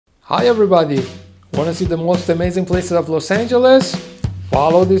Hi everybody! Wanna see the most amazing places of Los Angeles?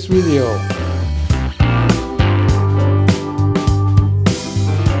 Follow this video.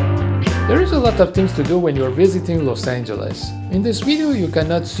 There is a lot of things to do when you're visiting Los Angeles. In this video you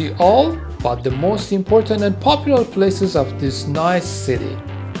cannot see all, but the most important and popular places of this nice city.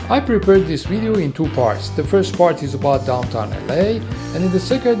 I prepared this video in two parts. The first part is about downtown LA, and in the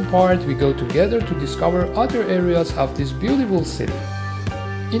second part we go together to discover other areas of this beautiful city.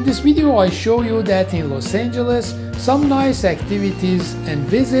 In this video I show you that in Los Angeles some nice activities and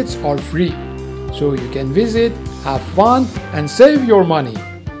visits are free. So you can visit, have fun and save your money.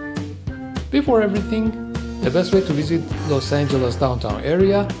 Before everything, the best way to visit Los Angeles downtown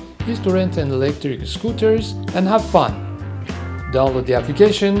area is to rent an electric scooters and have fun. Download the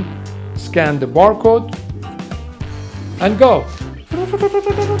application, scan the barcode and go!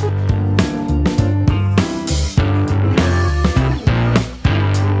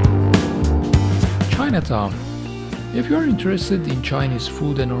 Chinatown. If you are interested in Chinese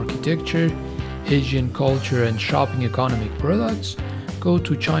food and architecture, Asian culture and shopping economic products, go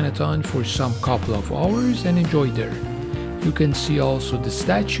to Chinatown for some couple of hours and enjoy there. You can see also the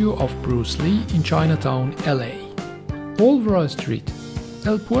statue of Bruce Lee in Chinatown, LA. Olvera Street.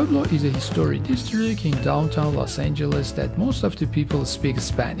 El Pueblo is a historic district in downtown Los Angeles that most of the people speak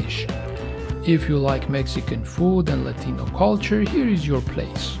Spanish. If you like Mexican food and Latino culture, here is your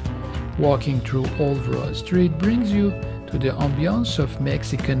place. Walking through Olvera Street brings you to the ambiance of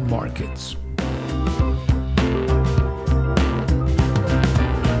Mexican markets.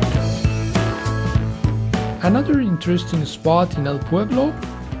 Another interesting spot in El Pueblo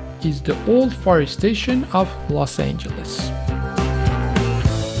is the old fire station of Los Angeles.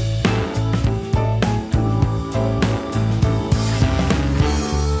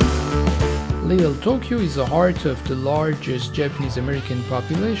 Little Tokyo is the heart of the largest Japanese American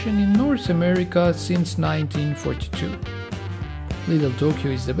population in North America since 1942. Little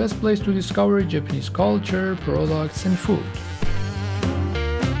Tokyo is the best place to discover Japanese culture, products and food.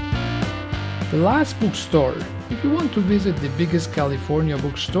 The Last Bookstore. If you want to visit the biggest California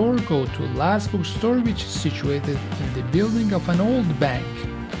bookstore, go to Last Bookstore, which is situated in the building of an old bank.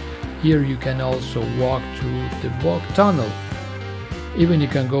 Here you can also walk through the book tunnel. Even you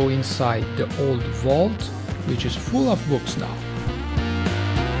can go inside the old vault, which is full of books now.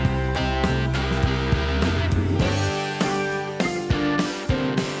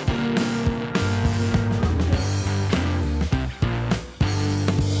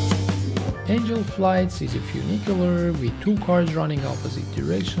 Angel Flights is a funicular with two cars running opposite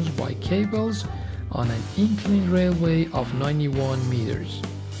directions by cables on an inclined railway of 91 meters.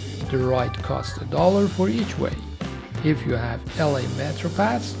 The ride costs $1 for each way. If you have LA Metro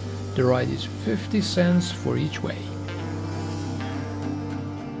Pass, the ride is 50 cents for each way.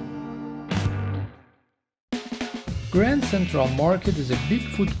 Grand Central Market is a big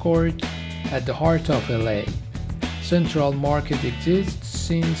food court at the heart of LA. Central Market exists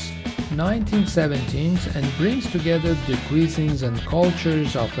since 1917 and brings together the cuisines and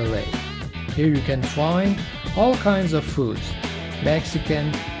cultures of LA. Here you can find all kinds of foods: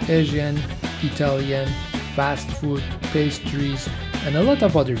 Mexican, Asian, Italian, fast food, pastries, and a lot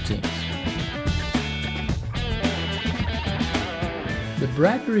of other things. The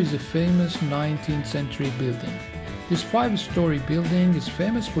Bradbury is a famous 19th century building. This 5-story building is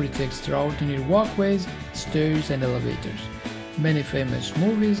famous for its extraordinary walkways, stairs, and elevators. Many famous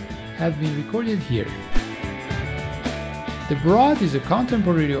movies have been recorded here. The Broad is a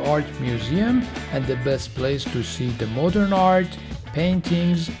contemporary art museum and the best place to see the modern art,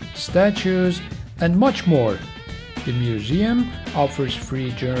 paintings, statues, and much more. The museum offers free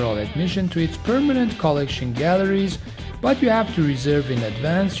general admission to its permanent collection galleries, but you have to reserve in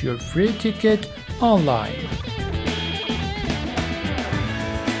advance your free ticket online.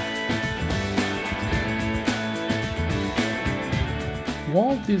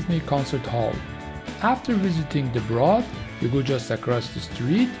 Walt Disney Concert Hall. After visiting the Broad, you go just across the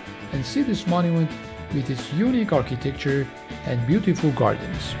street and see this monument with its unique architecture and beautiful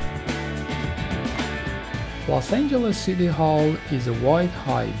gardens. Los Angeles City Hall is a white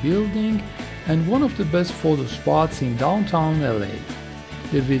high building and one of the best photo spots in downtown LA.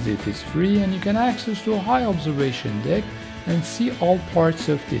 The visit is free and you can access to a high observation deck and see all parts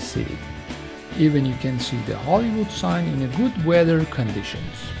of the city. Even you can see the Hollywood sign in a good weather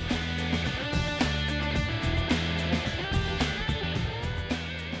conditions.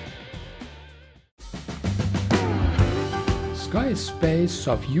 Sky Space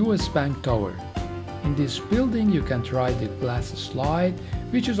of US Bank Tower. In this building you can try the glass slide,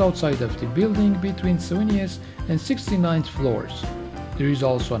 which is outside of the building between 70th and 69th floors. There is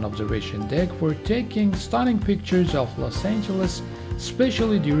also an observation deck for taking stunning pictures of Los Angeles,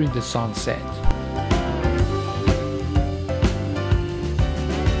 especially during the sunset.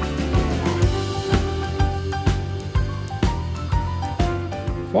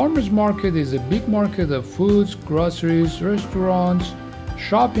 Farmers Market is a big market of foods, groceries, restaurants,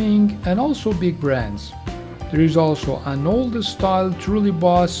 shopping, and also big brands. There is also an old-style trolley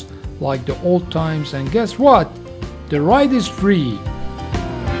bus like the old times, and guess what? The ride is free.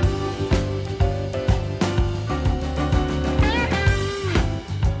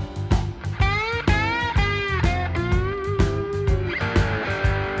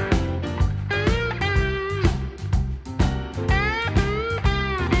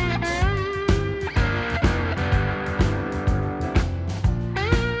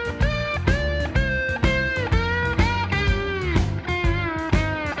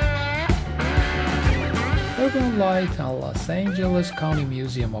 Urban Light and Los Angeles County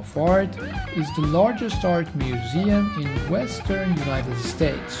Museum of Art is the largest art museum in western United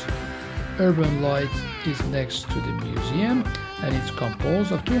States. Urban Light is next to the museum and it's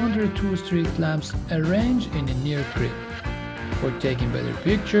composed of 202 street lamps arranged in a near grid. For taking better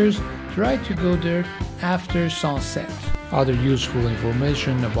pictures, try to go there after sunset. Other useful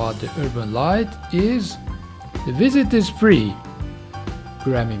information about the Urban Light is the visit is free.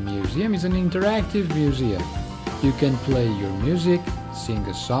 Grammy Museum is an interactive museum. You can play your music, sing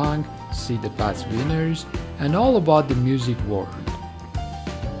a song, see the past winners, and all about the music world.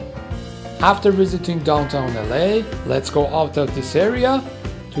 After visiting downtown LA, let's go out of this area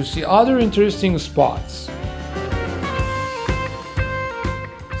to see other interesting spots.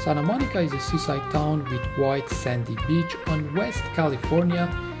 Santa Monica is a seaside town with white sandy beach on West California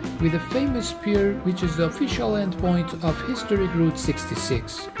with a famous pier which is the official endpoint of historic Route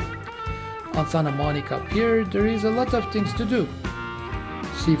 66. On Santa Monica Pier there is a lot of things to do.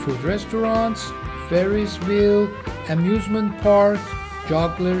 Seafood restaurants, Ferris wheel, amusement park,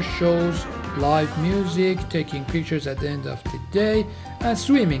 juggler shows, live music, taking pictures at the end of the day, and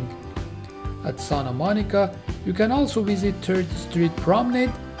swimming. At Santa Monica you can also visit 3rd Street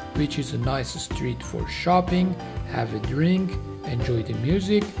Promenade, which is a nice street for shopping, have a drink, enjoy the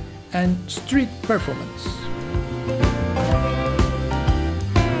music, and street performance.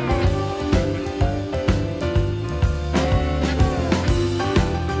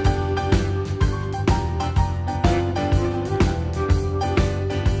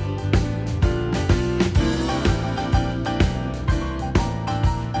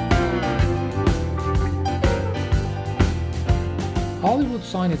 Hollywood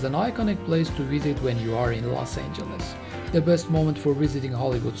Sign is an iconic place to visit when you are in Los Angeles. The best moment for visiting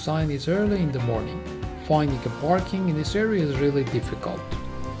Hollywood Sign is early in the morning. Finding a parking in this area is really difficult.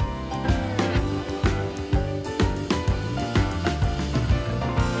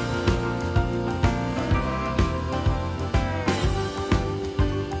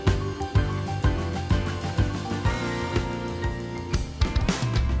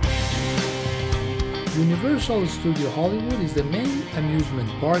 Universal Studio Hollywood is the main amusement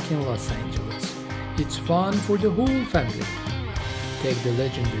park in Los Angeles. It's fun for the whole family. Take the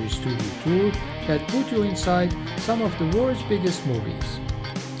legendary studio tour that put you inside some of the world's biggest movies.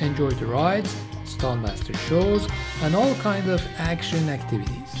 Enjoy the rides, Stuntmaster shows, and all kinds of action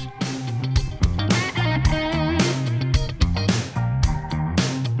activities.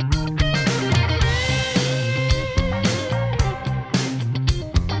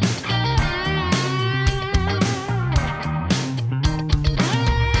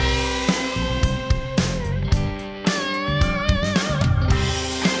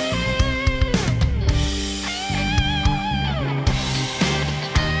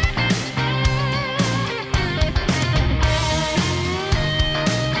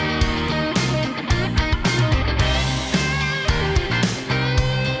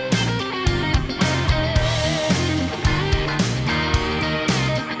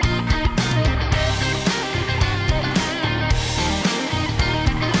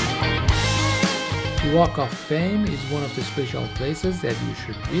 Walk of Fame is one of the special places that you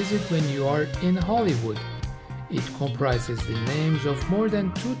should visit when you are in Hollywood. It comprises the names of more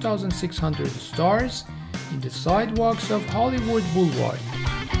than 2,600 stars in the sidewalks of Hollywood Boulevard.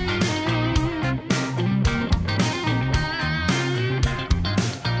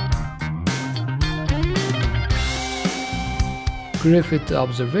 Griffith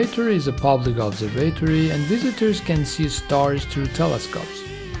Observatory is a public observatory and visitors can see stars through telescopes.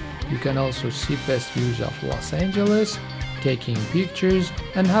 You can also see best views of Los Angeles, taking pictures,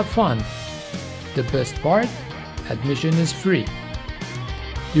 and have fun. The best part? Admission is free.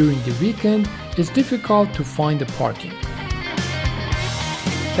 During the weekend, it's difficult to find the parking.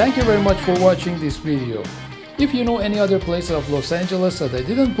 Thank you very much for watching this video. If you know any other places of Los Angeles that I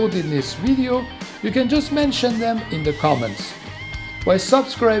didn't put in this video, you can just mention them in the comments. By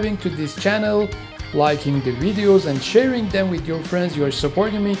subscribing to this channel, liking the videos and sharing them with your friends, you are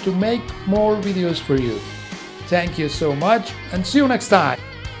supporting me to make more videos for you. Thank you so much and see you next time.